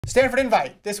Stanford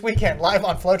Invite this weekend, live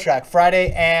on FloTrack,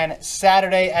 Friday and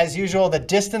Saturday. As usual, the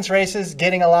distance races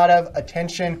getting a lot of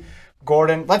attention.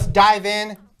 Gordon, let's dive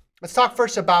in. Let's talk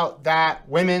first about that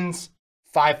women's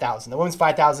 5,000. The women's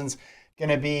 5,000 is going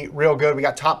to be real good. We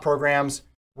got top programs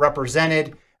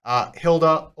represented.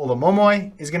 Hilda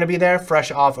Olamomoy is going to be there, fresh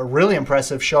off a really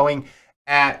impressive showing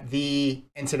at the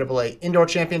NCAA Indoor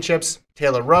Championships.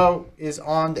 Taylor Rowe is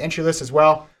on the entry list as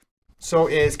well. So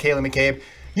is Kaylee McCabe.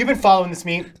 You've been following this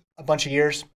meet a bunch of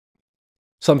years.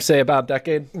 Some say about a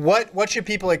decade. What should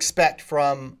people expect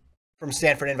from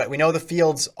Stanford Invite? We know the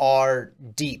fields are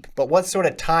deep, but what sort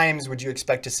of times would you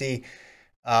expect to see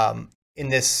in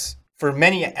this? For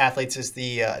many athletes, is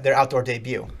their outdoor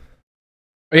debut.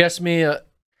 Are you asking me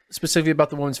specifically about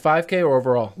the women's 5K or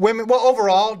overall? Women, well,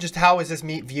 overall, just how is this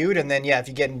meet viewed? And then, yeah, if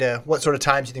you get into what sort of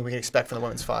times you think we can expect from the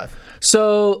women's 5.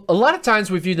 So a lot of times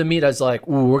we view the meet as like,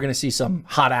 ooh, we're going to see some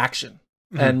hot action.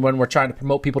 Mm-hmm. And when we're trying to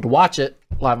promote people to watch it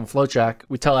live on FloTrack,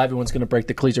 we tell everyone's going to break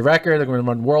the collegiate record. They're going to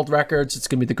run world records. It's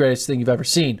going to be the greatest thing you've ever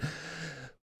seen.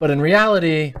 But in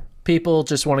reality, people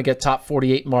just want to get top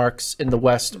 48 marks in the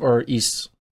West or East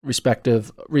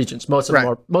respective regions. Most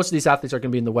of these athletes are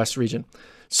going to be in the West region.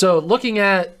 So looking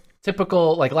at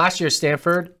typical, like last year's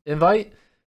Stanford Invite,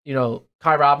 you know,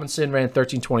 Kai Robinson ran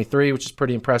 13:23, which is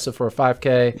pretty impressive for a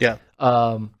 5K. Yeah.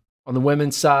 On the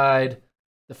women's side,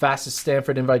 the fastest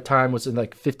Stanford Invite time was in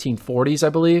like 15:40s, I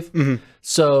believe. Mm-hmm.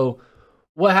 So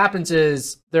what happens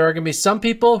is there are going to be some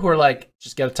people who are like,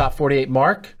 just get a top 48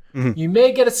 mark. Mm-hmm. You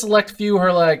may get a select few who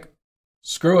are like,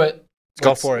 screw it.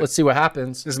 Go for it. Let's see what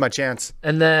happens. This is my chance.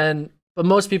 And then, but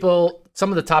most people, some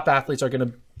of the top athletes are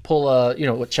going to pull a, you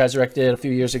know, what Cheserek did a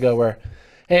few years ago where,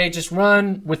 hey, just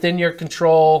run within your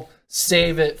control,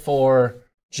 save it for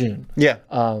June. Yeah.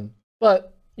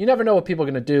 But you never know what people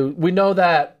are going to do. We know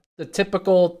that the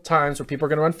typical times where people are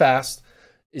going to run fast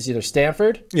is either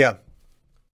Stanford, yeah,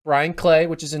 Brian Clay,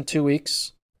 which is in 2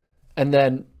 weeks, and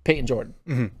then Peyton Jordan.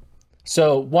 Mm-hmm.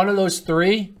 So one of those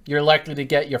three, you're likely to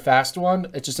get your fast one.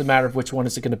 It's just a matter of which one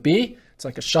is it going to be. It's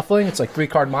like a shuffling. It's like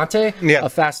 3-card Monte. Yeah. A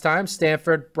fast time.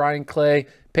 Stanford, Brian Clay,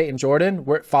 Peyton Jordan.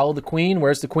 Follow the queen.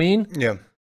 Where's the queen? Yeah.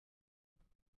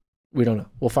 We don't know.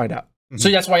 We'll find out. Mm-hmm. So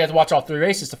that's why you have to watch all 3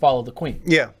 races to follow the queen.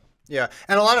 Yeah. Yeah.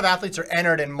 And a lot of athletes are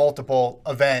entered in multiple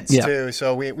events too.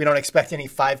 So we don't expect any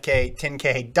 5K,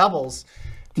 10K doubles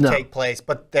to take place,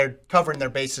 but they're covering their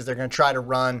bases. They're going to try to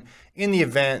run in the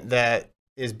event that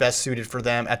is best suited for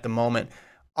them at the moment.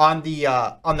 On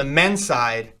the men's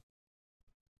side,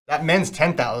 that men's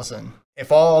 10,000,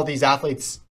 if all these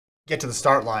athletes get to the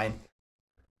start line,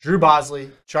 Drew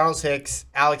Bosley, Charles Hicks,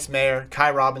 Alex Mayer,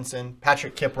 Kai Robinson,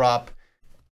 Patrick Kiprop.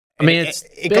 I mean, it's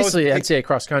basically NCAA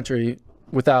cross country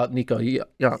without Nico. Yeah,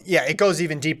 it goes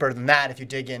even deeper than that if you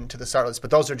dig into the start list,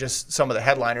 but those are just some of the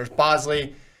headliners.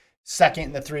 Bosley, second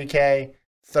in the 3K,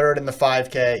 third in the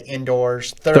 5K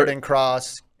indoors, third in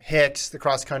cross. Hicks, the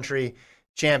cross-country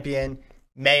champion.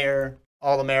 Mayer,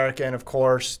 All-American, of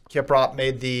course. Kiprop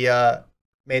made the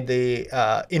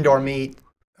indoor meet.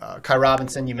 Kai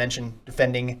Robinson, you mentioned,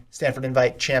 defending Stanford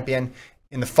Invite champion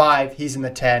in the 5. He's in the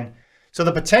 10. So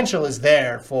the potential is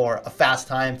there for a fast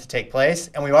time to take place.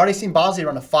 And we've already seen Bosley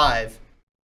run a 5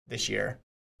 this year.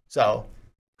 So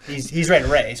he's ready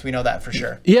to race. We know that for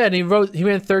sure. Yeah, and he ran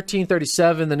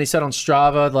 13:37. Then he said on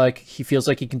Strava, like, he feels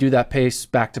like he can do that pace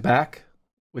back-to-back.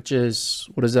 Which is,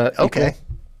 what is that? Okay.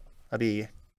 That'd be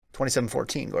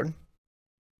 27:14, Gordon.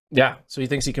 Yeah. So he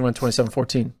thinks he can run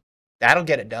 27:14. That'll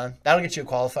get it done. That'll get you a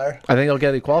qualifier. I think he'll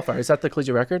get a qualifier. Is that the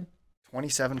collegiate record?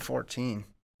 27:14.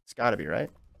 It's got to be, right?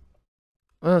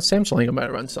 Sam Salinga might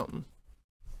have run something.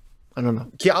 I don't know.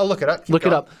 Yeah, I'll look it up. Look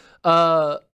it up.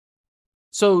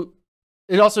 So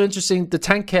it's also interesting, the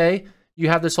 10K, you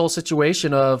have this whole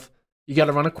situation of you got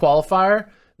to run a qualifier,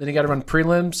 then you got to run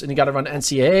prelims, and you got to run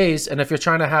NCAAs. And if you're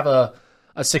trying to have a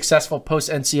successful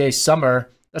post-NCAA summer,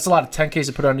 that's a lot of 10Ks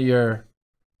to put under your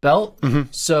belt. Mm-hmm.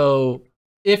 So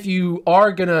if you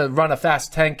are going to run a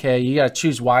fast 10K, you got to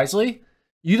choose wisely.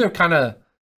 You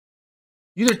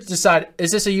either decide,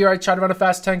 is this a year I try to run a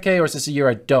fast 10K, or is this a year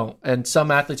I don't? And some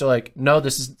athletes are like, no,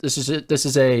 this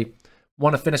is a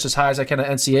want to finish as high as I can at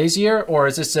NCAAs year, or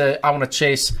is this I want to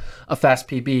chase a fast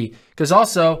PB? Because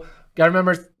also, got to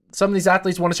remember, some of these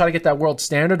athletes want to try to get that world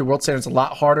standard. The world standard is a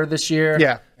lot harder this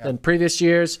year than previous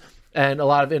years. And a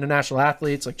lot of international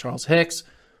athletes like Charles Hicks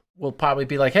will probably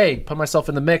be like, hey, put myself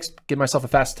in the mix, give myself a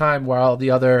fast time, while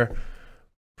the other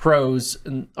pros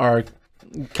are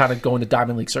kind of going the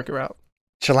Diamond League circuit route.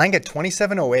 Chalanga,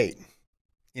 27:08.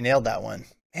 You nailed that one.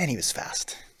 Man, he was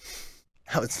fast.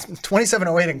 That was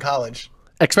 27:08 in college.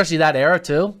 Especially that era,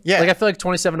 too. Yeah. Like, I feel like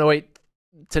 27:08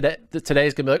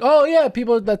 today's gonna be like, oh yeah,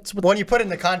 people. That's what. When you put it in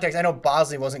the context, I know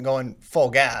Bosley wasn't going full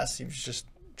gas. He was just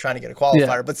trying to get a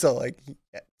qualifier, but still, like,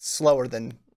 slower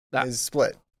than his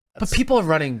split. But people are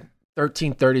running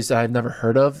 13:30s that I've never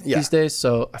heard of these days.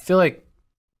 So I feel like.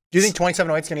 Do you think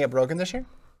 27:08 is gonna get broken this year?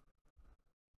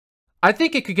 I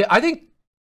think it could get. I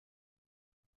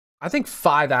think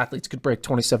 5 athletes could break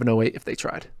 27:08 if they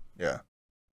tried. Yeah.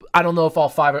 I don't know if all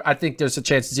 5. I think there's a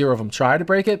chance 0 of them try to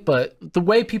break it. But the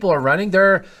way people are running,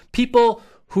 there are people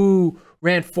who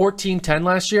ran 14:10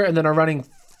 last year and then are running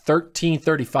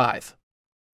 13:35.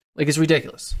 Like, it's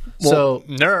ridiculous. Well, so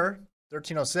Nur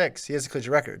 13:06, he has a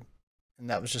collegiate record, and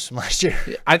that was just from last year.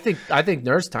 I think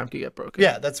Nur's time could get broken.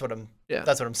 Yeah, that's what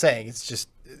I'm saying. It's just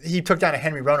he took down a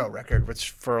Henry Rono record,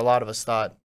 which for a lot of us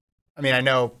thought. I mean, I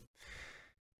know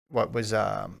what was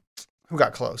who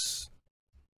got close.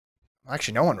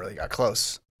 Actually, no one really got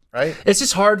close, right? It's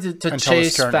just hard to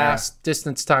chase fast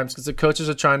distance times because the coaches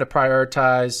are trying to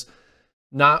prioritize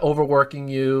not overworking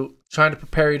you, trying to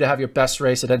prepare you to have your best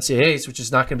race at NCAAs, which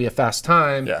is not going to be a fast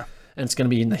time. Yeah. And it's going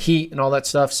to be in the heat and all that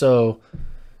stuff. So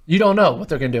you don't know what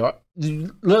they're going to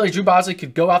do. Literally, Drew Bosley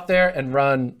could go out there and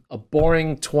run a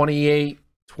boring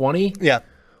 28:20. Yeah.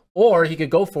 Or he could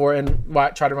go for it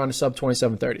and try to run a sub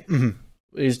 27:30. Mm-hmm.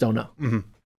 We just don't know. Mm-hmm.